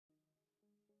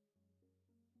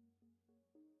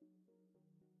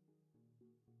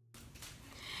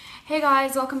Hey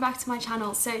guys, welcome back to my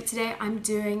channel. So today I'm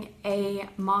doing a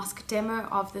mask demo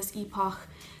of this Epoch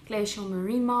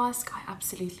Marine Mask. I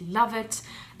absolutely love it.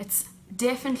 It's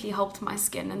definitely helped my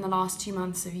skin in the last 2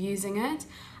 months of using it.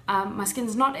 My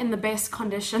skin's not in the best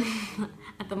condition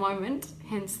at the moment,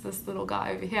 hence this little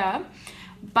guy over here.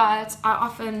 But I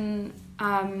often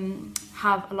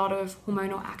have a lot of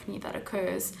hormonal acne that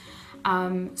occurs.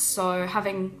 So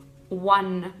having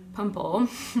one pimple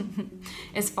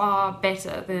is far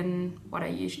better than what I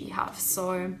usually have,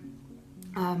 so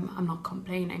I'm not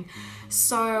complaining.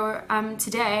 So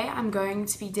today I'm going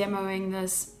to be demoing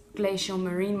this Glacial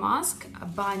Marine Mask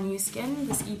by Nuskin,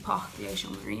 this Epoch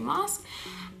Glacial Marine Mask,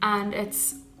 and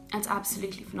it's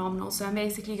absolutely phenomenal. So I'm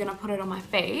basically going to put it on my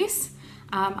face.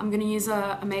 I'm going to use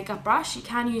a makeup brush. You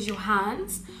can use your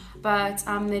hands, but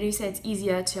they do say it's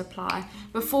easier to apply.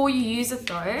 Before you use it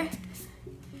though,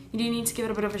 you do need to give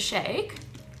it a bit of a shake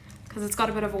because it's got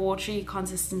a bit of a watery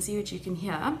consistency, which you can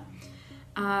hear.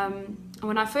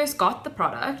 When I first got the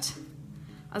product,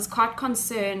 I was quite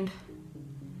concerned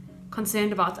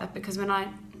about that, because when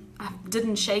I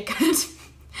didn't shake it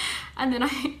and then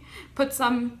I put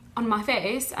some on my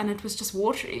face and it was just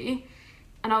watery,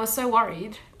 and I was so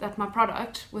worried that my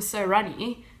product was so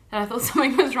runny that I thought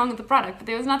something was wrong with the product, but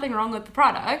there was nothing wrong with the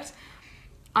product.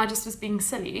 I just was being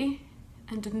silly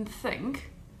and didn't think.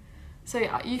 So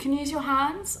yeah, you can use your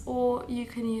hands or you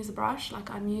can use a brush like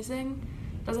I'm using.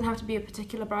 It doesn't have to be a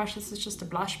particular brush. This is just a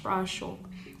blush brush, or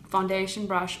foundation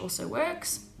brush also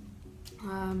works.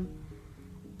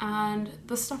 And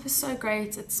this stuff is so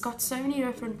great. It's got so many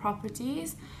different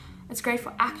properties. It's great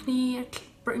for acne. It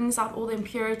brings out all the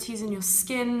impurities in your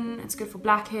skin. It's good for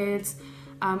blackheads.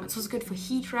 It's also good for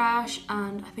heat rash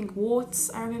and I think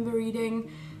warts, I remember reading.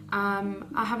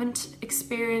 I haven't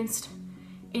experienced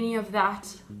any of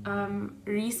that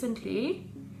recently.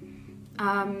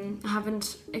 I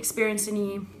haven't experienced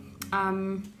any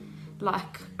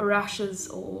like rashes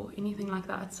or anything like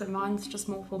that, so mine's just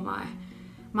more for my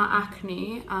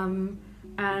acne,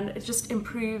 and it just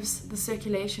improves the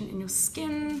circulation in your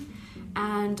skin,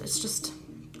 and it's just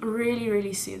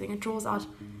really soothing. It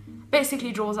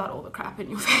basically draws out all the crap in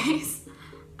your face.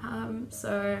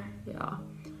 So yeah,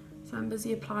 so I'm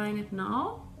busy applying it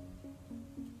now.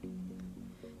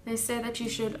 They say that you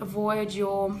should avoid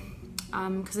your,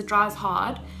 because it dries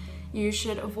hard, you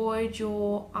should avoid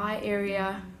your eye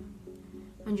area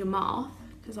and your mouth,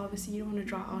 because obviously you don't want to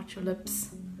dry out your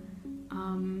lips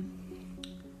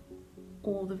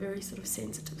or the very sort of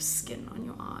sensitive skin on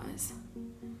your eyes.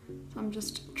 So I'm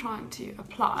just trying to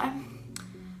apply,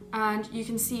 and you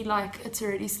can see like it's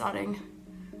already starting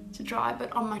to dry a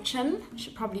bit on my chin. I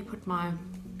should probably put my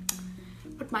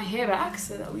hair back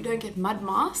so that we don't get mud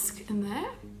mask in there.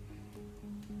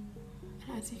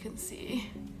 As you can see,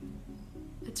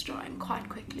 it's drying quite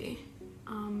quickly.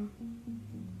 There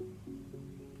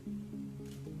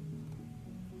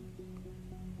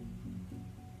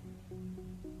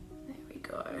we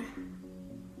go.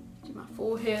 Do my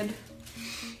forehead.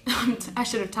 I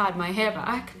should have tied my hair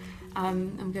back.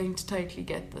 I'm going to totally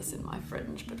get this in my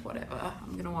fringe, but whatever.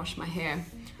 I'm gonna wash my hair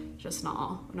just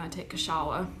now when I take a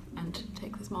shower and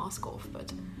take this mask off.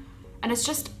 And it's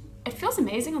just, it feels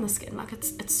amazing on the skin. Like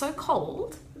it's so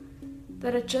cold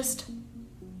that it just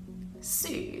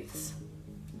soothes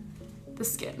the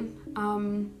skin.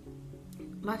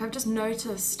 Like I've just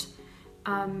noticed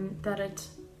that it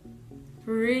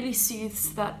really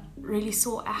soothes that really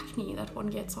sore acne that one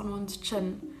gets on one's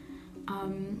chin.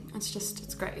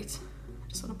 It's great. I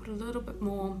just want to put a little bit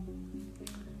more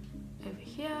over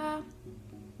here.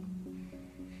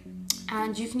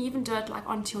 And you can even do it like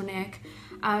onto your neck.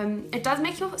 It does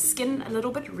make your skin a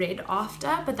little bit red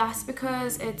after, but that's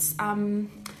because it's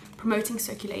promoting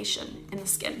circulation in the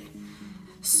skin.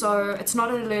 So it's not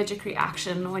an allergic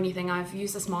reaction or anything. I've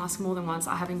used this mask more than once.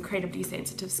 I have incredibly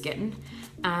sensitive skin,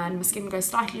 and my skin goes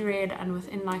slightly red, and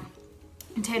within like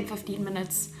 10-15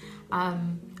 minutes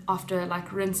after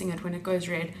like rinsing it, when it goes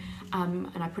red, and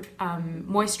I put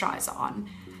moisturizer on,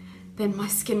 then my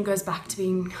skin goes back to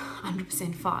being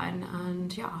 100% fine.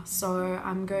 And yeah, so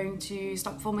I'm going to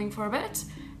stop filming for a bit,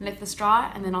 let this dry,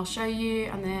 and then I'll show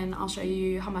you,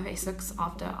 how my face looks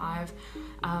after I've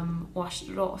washed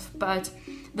it off. But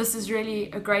this is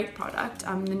really a great product. The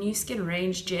Nuskin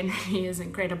range generally is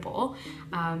incredible.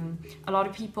 A lot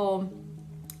of people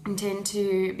tend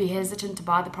to be hesitant to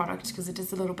buy the product because it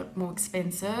is a little bit more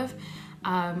expensive.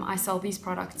 I sell these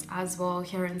products as well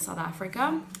here in South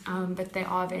Africa, but they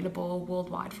are available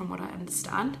worldwide from what I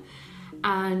understand.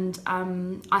 And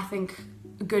I think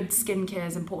good skincare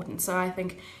is important. So I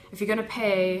think if you're going to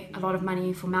pay a lot of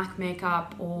money for MAC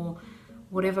makeup or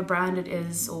whatever brand it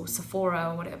is, or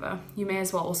Sephora or whatever, you may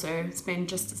as well also spend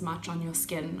just as much on your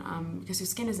skin, because your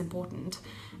skin is important.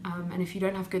 And if you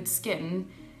don't have good skin,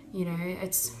 you know,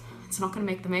 it's not going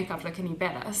to make the makeup look any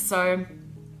better. So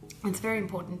it's very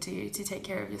important to take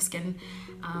care of your skin,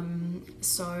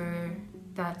 so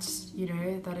that, you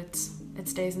know, that it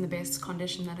stays in the best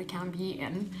condition that it can be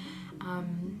in.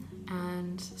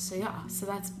 And so yeah, so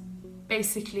that's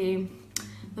basically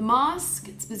the mask.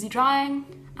 It's busy drying.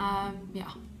 Yeah,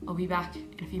 I'll be back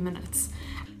in a few minutes.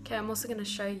 Okay, I'm also going to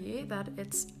show you that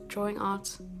it's drawing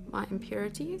out my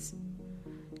impurities.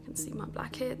 You can see my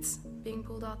blackheads being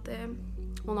pulled out there.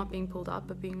 Well, not being pulled out,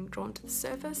 but being drawn to the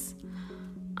surface.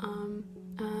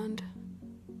 And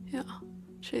yeah,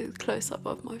 show you the close-up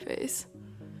of my face.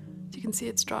 As you can see,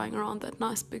 it's drying around that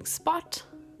nice big spot.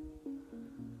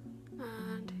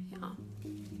 And yeah,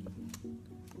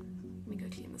 let me go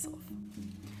clean this off.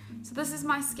 So this is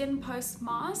my skin post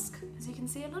mask. As you can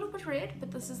see, a little bit red,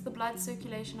 but this is the blood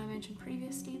circulation I mentioned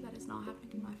previously that is now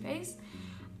happening in my face.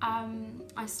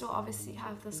 I still obviously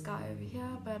have this guy over here,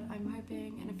 but I'm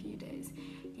hoping in a few days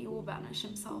he will banish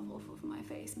himself off of my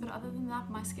face. But other than that,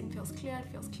 my skin feels clear,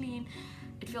 it feels clean,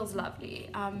 it feels lovely.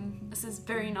 This is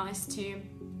very nice to,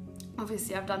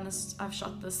 obviously I've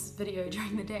shot this video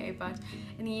during the day, but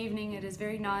in the evening it is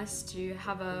very nice to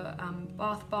have a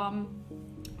bath bomb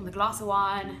with a glass of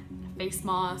wine, a face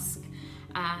mask,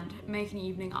 and make an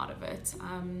evening out of it.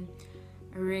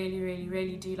 I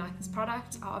really do like this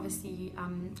product. Obviously,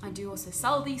 I do also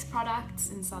sell these products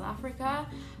in South Africa,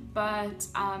 but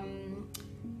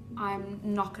I'm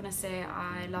not gonna say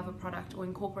I love a product or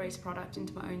incorporate a product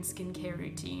into my own skincare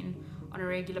routine on a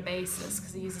regular basis,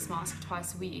 because I use this mask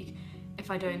twice a week, if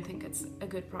I don't think it's a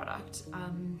good product.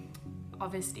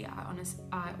 Obviously,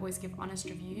 I always give honest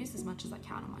reviews as much as I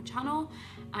can on my channel,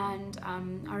 and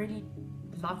I really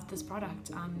love this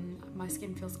product. My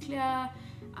skin feels clear.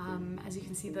 As you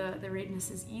can see, the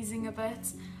redness is easing a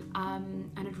bit,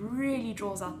 and it really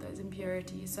draws out those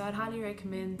impurities. So I'd highly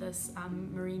recommend this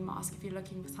marine mask if you're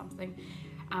looking for something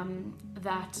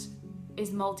that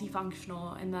is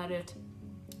multifunctional, in that it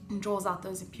draws out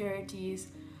those impurities,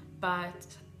 but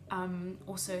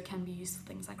also can be used for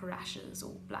things like rashes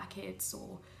or blackheads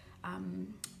or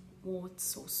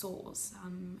warts or sores.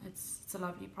 It's a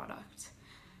lovely product.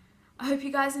 I hope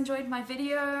you guys enjoyed my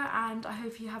video, and I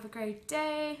hope you have a great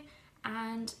day,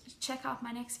 and check out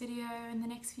my next video in the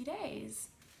next few days.